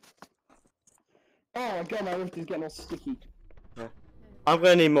 Oh my god, my rift is getting all sticky. I'm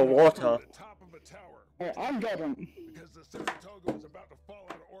gonna need more water. The top of a tower Alright, I'm going. Because the Saratoga was about to fall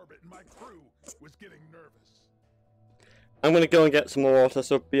out of orbit and my crew was getting nervous. I'm gonna go and get some more water,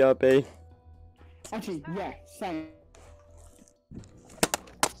 so BRB. Actually, yeah, same.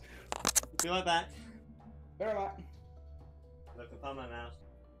 Be right back. Alright. Look, I found my mouse.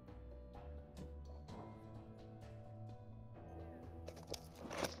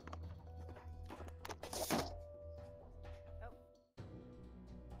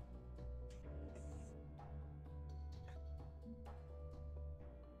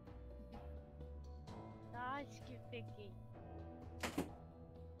 Nice, cute Vicky. Right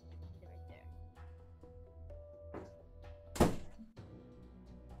there.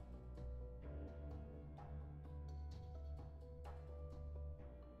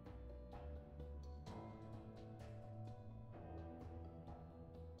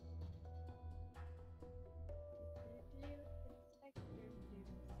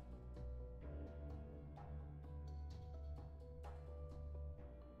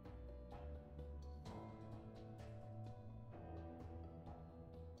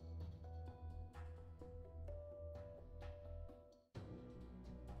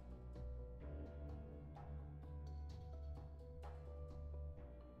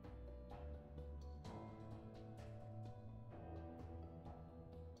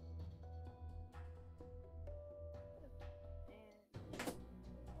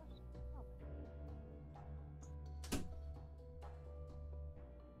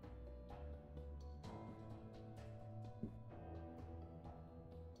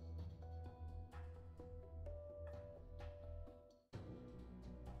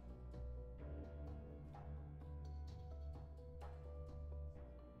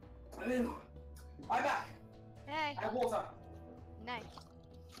 I'm back. Hey, I have water. nice.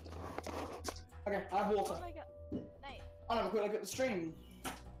 Okay, I have water. Oh my god, nice. I'll have a quick look at the stream.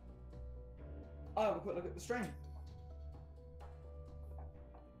 I'll have a quick look at the stream.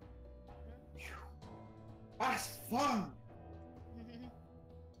 That's fun.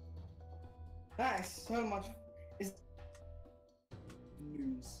 That is so much. Is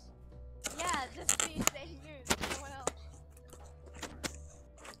news. Yeah, just the same news. No one else.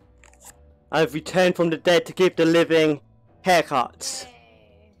 I've returned from the dead to give the living haircuts.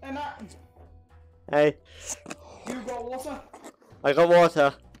 Yay. And that, Hey, you got water? I got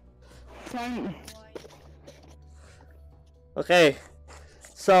water. Fine. Boy. Okay,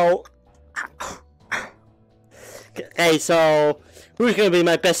 so... Okay, so... Who's gonna be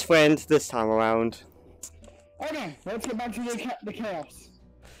my best friend this time around? Okay, let's get back to the chaos.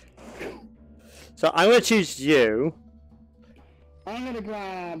 So I'm gonna choose you. I'm gonna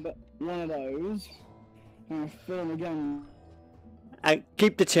grab one of those and fill them again. And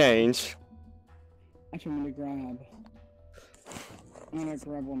keep the change. Actually, I'm gonna grab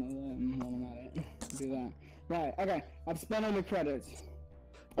one of them while I'm at it. Do that. Right, okay. I've spent all the credits.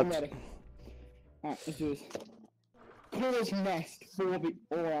 I'm ready. Alright, let's do this. Claw's Nest, 4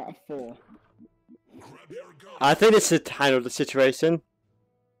 out of 4. I think this should handle the situation.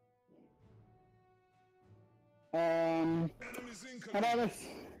 How about this?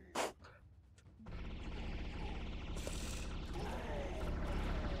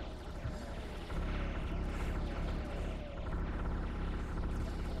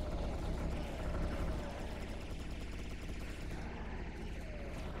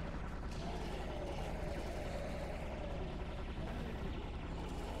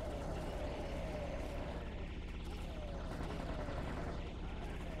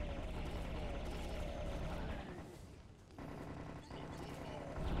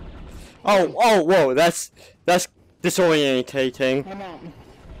 Oh, whoa, that's disorientating. Come on.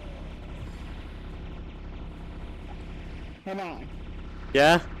 Come on.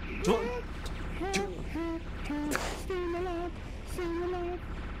 Yeah?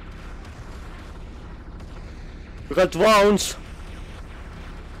 We got drones.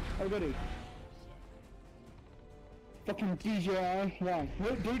 Oh, goody. Fucking DJI. Wow.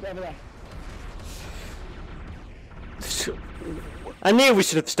 Look deep over there. I knew we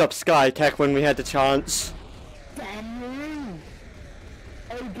should have stopped Skytech when we had the chance. Damn you!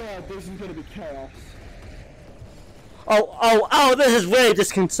 Oh god, this is gonna be chaos. Oh, this is weird,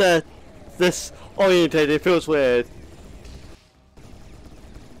 this orientated, it feels weird.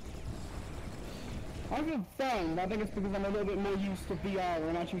 I feel fine, but I think it's because I'm a little bit more used to VR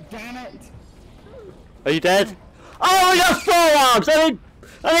and actually, damn it! Are you dead? Oh, we got forearms!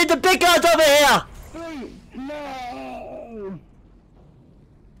 I need the big guys over here! 3! No!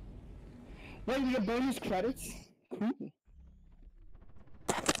 Wait, we get bonus credits? Cool.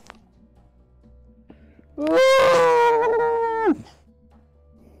 Woo!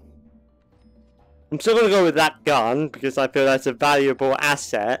 I'm still gonna go with that gun because I feel that's a valuable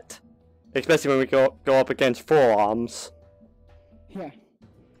asset, especially when we go up against forearms. Yeah,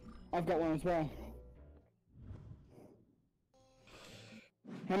 I've got one as well.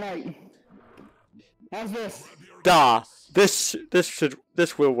 Hey mate, how's this? This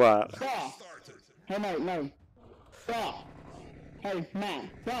will work. Da. Hey mate, no. Da. Hey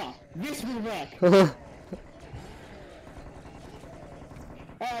Matt, da. This will work. Oh,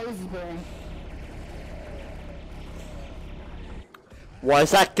 this is boring. What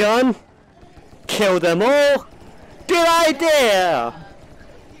is that gun? Kill them all? Good idea!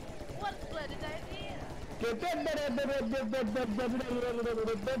 What a splendid idea!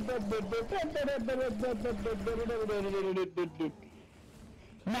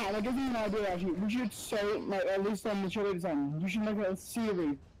 Matt, that gives me an idea actually. We should say, like, at least on the show design, we should make a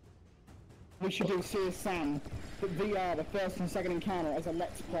series. We should do Serious Sam, the VR, the first and second encounter as a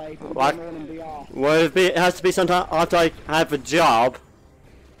let's play, but What? all in VR. Well, it has to be sometime after I have a job.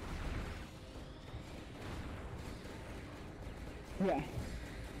 Yeah.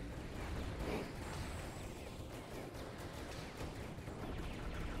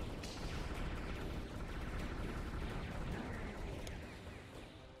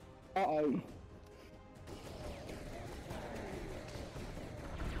 Uh-oh.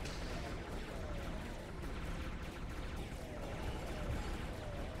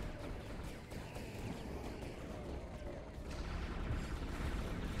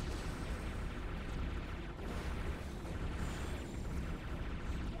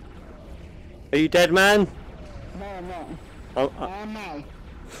 Are you dead, man? No, I'm not. Oh, I am now.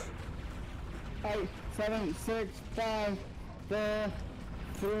 8, 7, 6, 5, 4,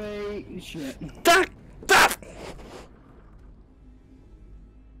 3, shit. Duck! Duck!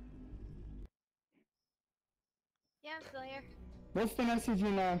 Yeah, I'm still here. What's the message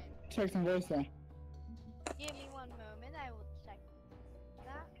in text and voice there? Give me one moment, I will check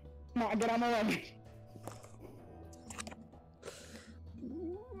that. Matt, get out of my way.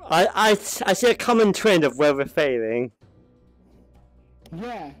 I see a common trend of where we're failing.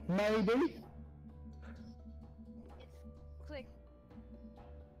 Yeah, maybe. It's click.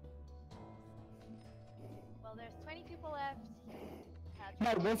 Well, there's 20 people left.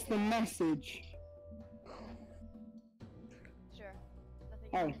 No, what's the message? Sure.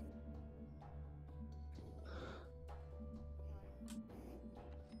 Nothing. Oh.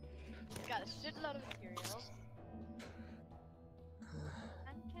 Got a shitload of materials.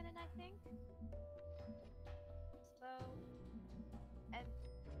 And cannon, I think. Slow. And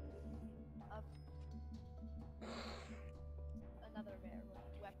another rare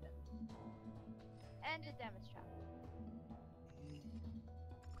weapon. And a damage trap.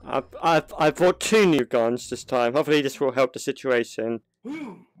 I've brought 2 new guns this time. Hopefully this will help the situation.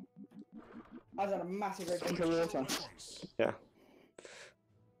 I was at a massive red drink of water. Yeah.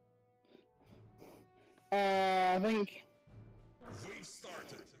 I think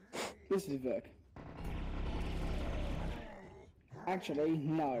this is Vic. Actually,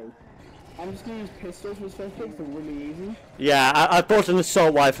 no. I'm just gonna use pistols with first picks, they're really easy. Yeah, I bought an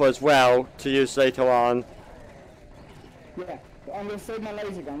assault rifle as well to use later on. Yeah, but I'm gonna save my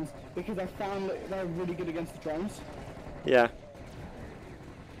laser guns because I found that they're really good against the drones. Yeah.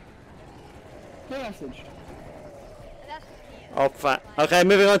 No message. And that's just me. Oh, fat. Okay,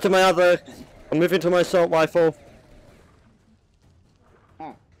 moving on to my other. I'm moving to my assault rifle.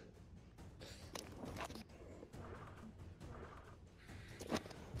 Ah.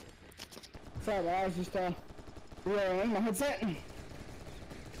 Sorry, I was just wearing my headset.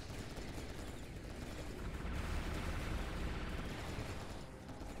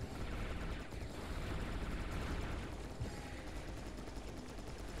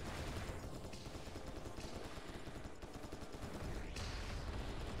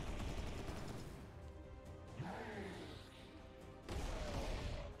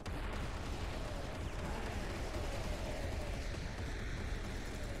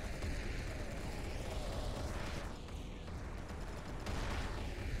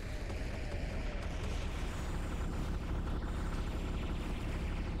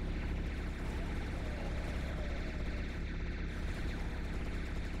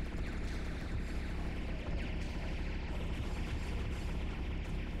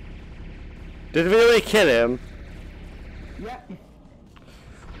 Did we really kill him? Yep.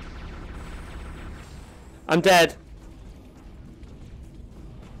 I'm dead.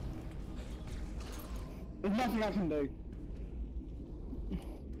 There's nothing I can do.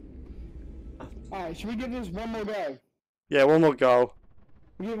 Alright, should we give this one more go? Yeah, one more go.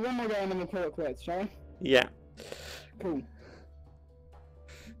 We give it one more go and then we'll call it quits, shall we? Yeah. Cool.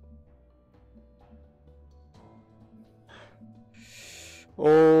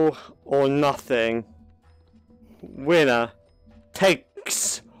 All or nothing. Winner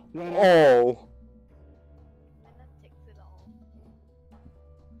takes all. And that takes it all.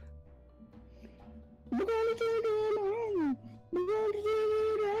 We're gonna take it all. We're gonna take it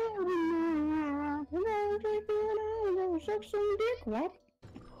all. We're gonna take it all. Suck some dick, what?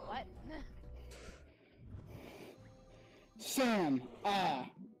 What? Sam,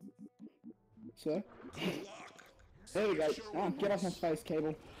 Sir? There we go. Oh, get off my face,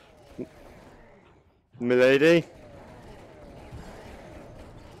 Cable. Milady.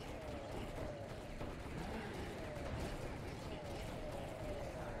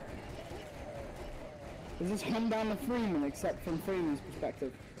 Is this Hum Down the Freeman, except from Freeman's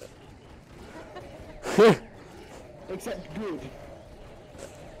perspective? Except good.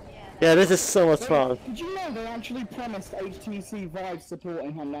 Yeah, this is so much fun. Did you know they actually promised HTC Vive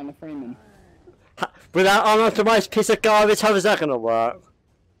supporting Hum Down the Freeman? Without unauthorized piece of garbage, how is that gonna work?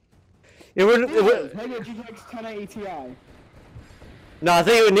 It wouldn't. Maybe a GTX 1080 Ti. No, I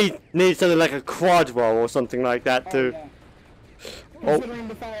think it would need something like a quad roll or something like that to. Yeah. Oh, Considering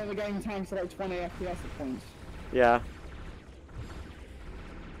the fact that the game tanks to like 20 FPS at points. yeah.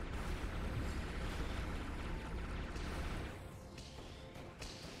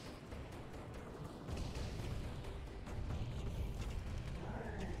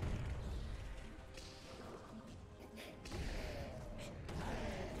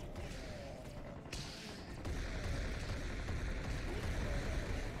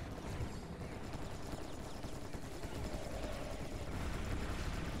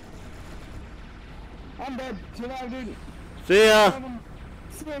 I'm dead. Survive, dude. See ya. 7,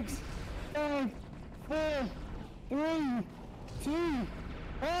 6, 5, 4, 3, 2,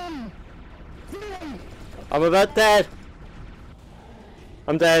 1, 0. I'm about dead.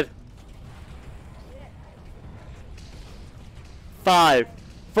 I'm dead. 5,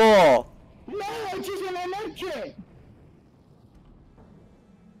 4. No, I just want to make it.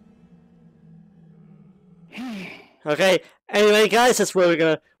 Okay. Anyway, guys, that's where we're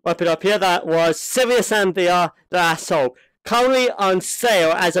gonna wrap it up here. That was Serious Sam VR, The Asshole. Currently on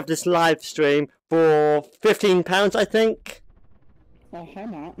sale as of this live stream for £15, I think. Oh, hi,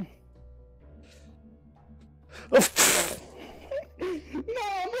 Matt. Oh, No,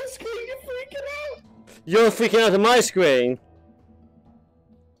 my screen, you're freaking out. you're freaking out on my screen.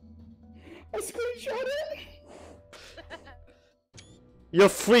 I screenshot it. You're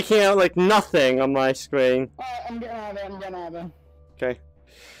freaking out like nothing on my screen. Alright, I'm getting out of there, I'm getting out of there. Okay.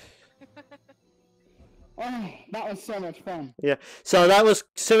 Oh, that was so much fun. Yeah. So that was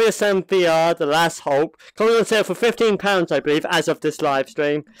Serious Sam VR, The Last Hope. Coming on sale for £15, I believe, as of this live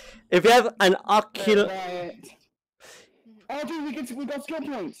stream. If you have an Oculus... Right. Oh, dude, we got skill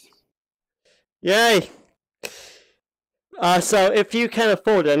points. Yay! So if you can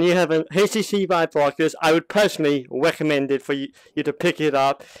afford it and you have an HTC Vive for Oculus, I would personally recommend it for you to pick it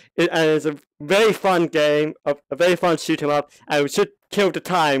up. And it's a very fun game, a very fun shoot 'em up, and we should kill the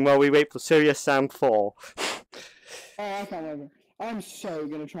time while we wait for Serious Sam 4. Oh, I can't remember. I'm so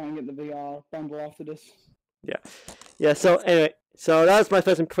gonna try and get the VR bundle after this. Yeah, so anyway, so that was my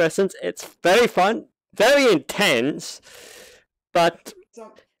first impressions. It's very fun, very intense, but...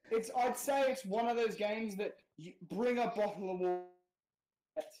 So, I'd say it's one of those games that you bring a bottle of water.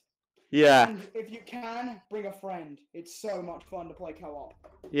 Yeah. And if you can, bring a friend. It's so much fun to play co-op.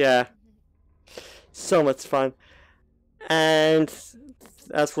 Yeah. So much fun. And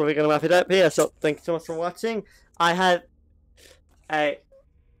that's where we're going to wrap it up here. So thank you so much for watching. I have a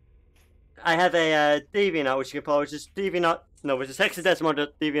DeviantArt, which you can follow, which is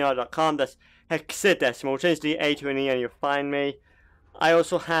hexadecimal.deviantart.com. That's hexadecimal. Change the A to an E and you'll find me. I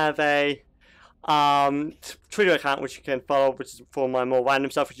also have a Twitter account which you can follow, which is for my more random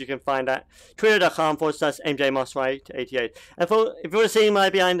stuff, which you can find at twitter.com/MJMusselwhite88. And if you want to see my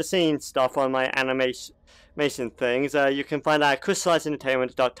behind the scenes stuff on my animation things, you can find that at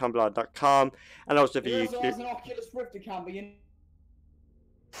crystallizentertainment.tumblr.com, and also via He also has YouTube, an Oculus Rift account, but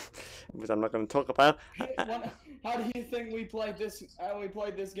which I'm not going to talk about. how do you think we played this? We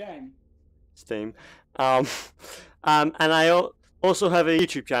played this game. Steam. And I also have a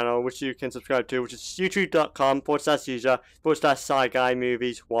YouTube channel which you can subscribe to, which is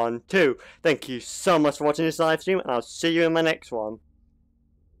youtube.com/user/SciGuyMovies12. Thank you so much for watching this live stream, and I'll see you in my next one.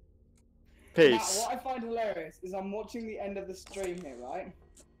 Peace. Now, what I find hilarious is I'm watching the end of the stream here, right?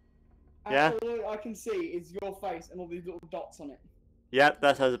 And Yeah. all I can see is your face and all these little dots on it. Yep,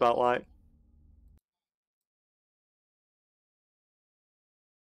 that sounds about right.